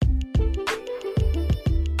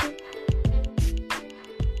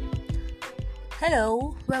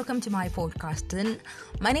Hello, welcome to my podcasting.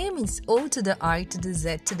 My name is O to the I to the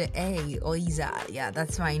Z to the A, Oiza. Yeah,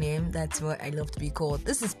 that's my name. That's what I love to be called.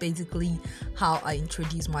 This is basically how I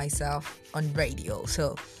introduce myself on radio.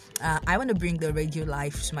 I want to bring the radio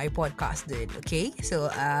life to my podcasting, okay?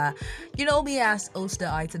 You know me as O to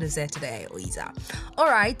the I to the Z to the A, Oiza.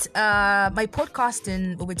 Alright, my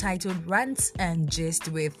podcasting will be titled Rants and Gist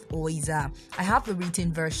with Oiza. I have the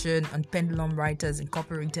written version on Pendulum Writers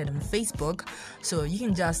Incorporated on Facebook. So you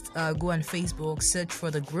can just go on Facebook, search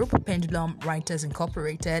for the group Pendulum Writers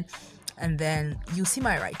Incorporated, and then you see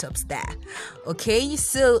my write-ups there. Okay,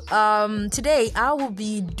 so today I will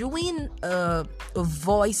be doing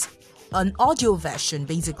an audio version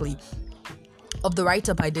basically of the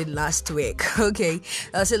write-up I did last week. Okay,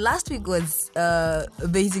 so last week was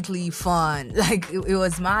basically fun. Like it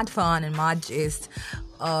was mad fun and mad gist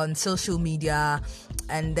on social media.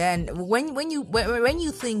 And then when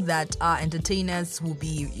you think that our entertainers will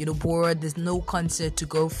be bored, there's no concert to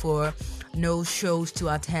go for, no shows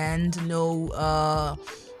to attend, no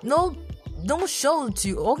show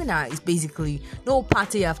to organize, basically no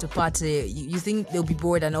party after party, you think they'll be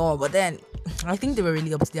bored and all, but then I think they were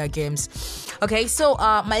really up to their games. Okay, so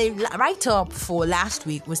my write-up for last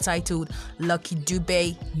week was titled Lucky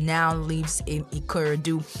Dube now lives in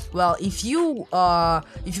Ikorodu. Well, if you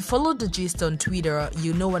follow the gist on Twitter,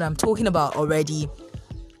 you know what I'm talking about already.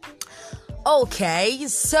 Okay,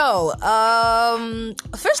 so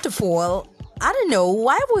first of all, I don't know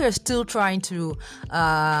why we're still trying to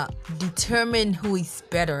determine who is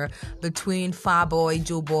better between Fireboy,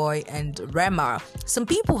 Joeboy, and Rema. Some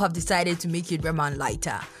people have decided to make it Rema and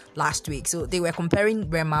Lighter last week. So they were comparing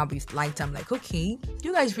Rema with Lighter. I'm like, okay,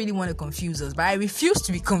 you guys really want to confuse us, but I refuse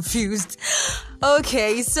to be confused.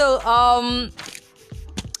 Okay, so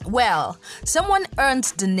well, someone earned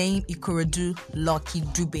the name Ikorodu Lucky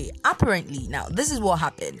Dube. Apparently, now this is what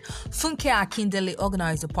happened. Funke Akindele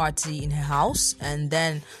organized a party in her house, and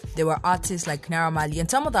then there were artists like Naira Marley and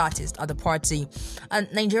some other artists at the party, and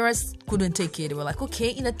Nigerians couldn't take it. They were like, okay,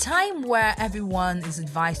 in a time where everyone is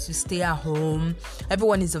advised to stay at home,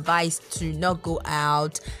 everyone is advised to not go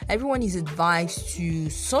out, everyone is advised to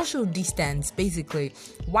social distance, basically,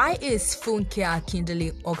 why is Funke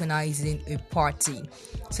Akindele organizing a party?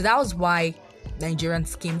 So that was why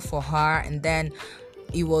Nigerians came for her, and then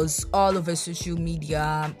it was all over social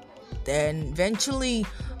media. Then eventually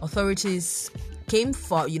authorities came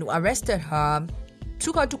for, arrested her,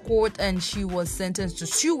 took her to court, and she was sentenced to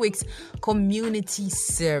 2 weeks community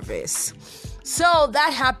service. So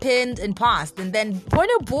that happened and passed, and then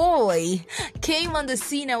Burna Boy came on the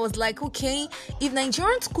scene. I was like, okay, if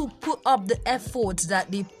Nigerians could put up the effort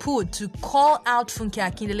that they put to call out Funke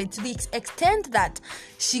Akindele to the extent that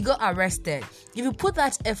she got arrested, if you put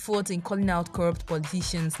that effort in calling out corrupt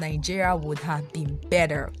politicians, Nigeria would have been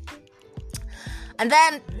better. And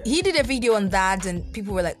then he did a video on that, and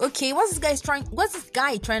people were like, okay, what's this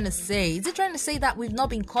guy trying to say? Is he trying to say that we've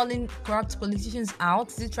not been calling corrupt politicians out?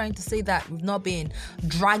 Is he trying to say that we've not been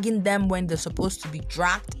dragging them when they're supposed to be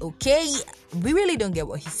dragged? Okay, we really don't get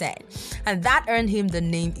what he said. And that earned him the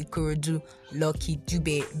name Ikorodu Lucky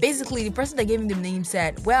Dube. Basically, the person that gave him the name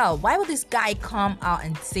said, well, why would this guy come out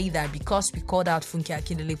and say that because we called out Funke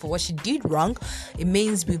Akindele for what she did wrong, it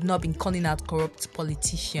means we've not been calling out corrupt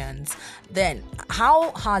politicians? Then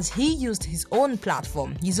how has he used his own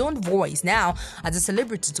platform, his own voice now as a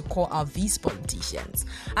celebrity to call out these politicians?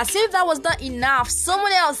 As if that was not enough,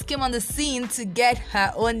 someone else came on the scene to get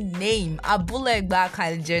her own name, Abulegba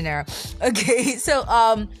Kylie Jenner. Okay,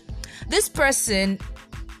 so this person,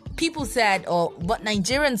 people said, or what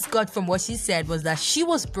Nigerians got from what she said was that she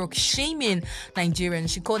was broke shaming Nigerians.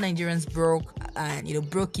 She called Nigerians broke and,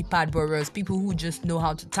 broke keypad borrowers, people who just know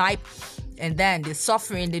how to type, and then they're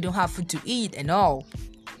suffering, they don't have food to eat and all.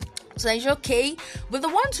 So Nigeria, okay, we're the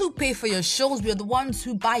ones who pay for your shows, we're the ones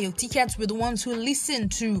who buy your tickets, we're the ones who listen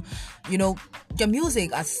to, your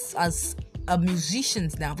music as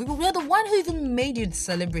musicians now. We're the one who even made you the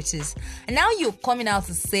celebrities, and now you're coming out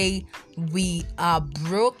to say we are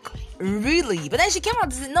broke, really? But then she came out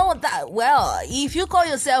to say, no, that, well, if you call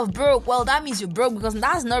yourself broke, well, that means you're broke, because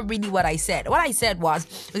that's not really what I said. What I said was,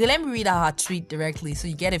 okay, let me read out her tweet directly so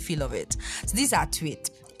you get a feel of it. So this is her tweet.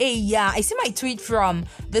 Hey, yeah, I see my tweet from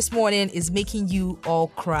this morning is making you all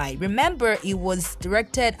cry. Remember, it was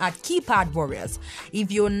directed at keypad warriors.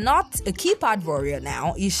 If you're not a keypad warrior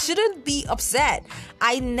now, you shouldn't be upset.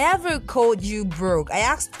 I never called you broke. I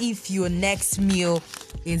asked if your next meal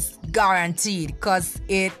is guaranteed, because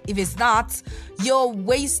if it's not, you're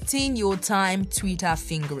wasting your time Twitter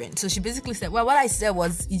fingering. So she basically said, well, what I said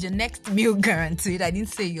was, is your next meal guaranteed? I didn't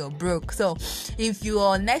say you're broke. So if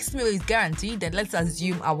your next meal is guaranteed, then let's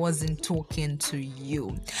assume I wasn't talking to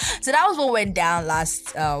you. So that was what went down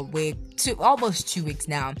last week, almost 2 weeks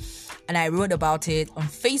now. And I wrote about it on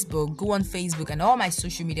Facebook. Go on Facebook and all my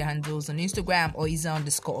social media handles on Instagram,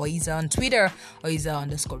 Oiza_Oiza on Twitter,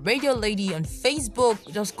 Oiza_Radio Lady on Facebook.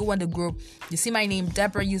 Just go on the group. You see my name,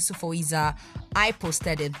 Deborah Yusuf Oiza. I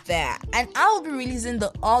posted it there. And I'll be releasing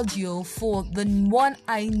the audio for the one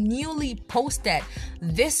I newly posted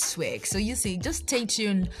this week. So you see, just stay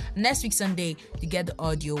tuned next week Sunday to get the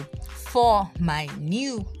audio for my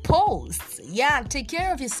new post. Yeah, take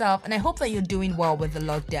care of yourself, and I hope that you're doing well with the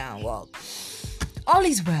lockdown. Well, all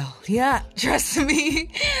is well. Yeah, trust me.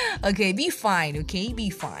 Okay, be fine. Okay, be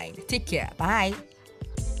fine. Take care. Bye.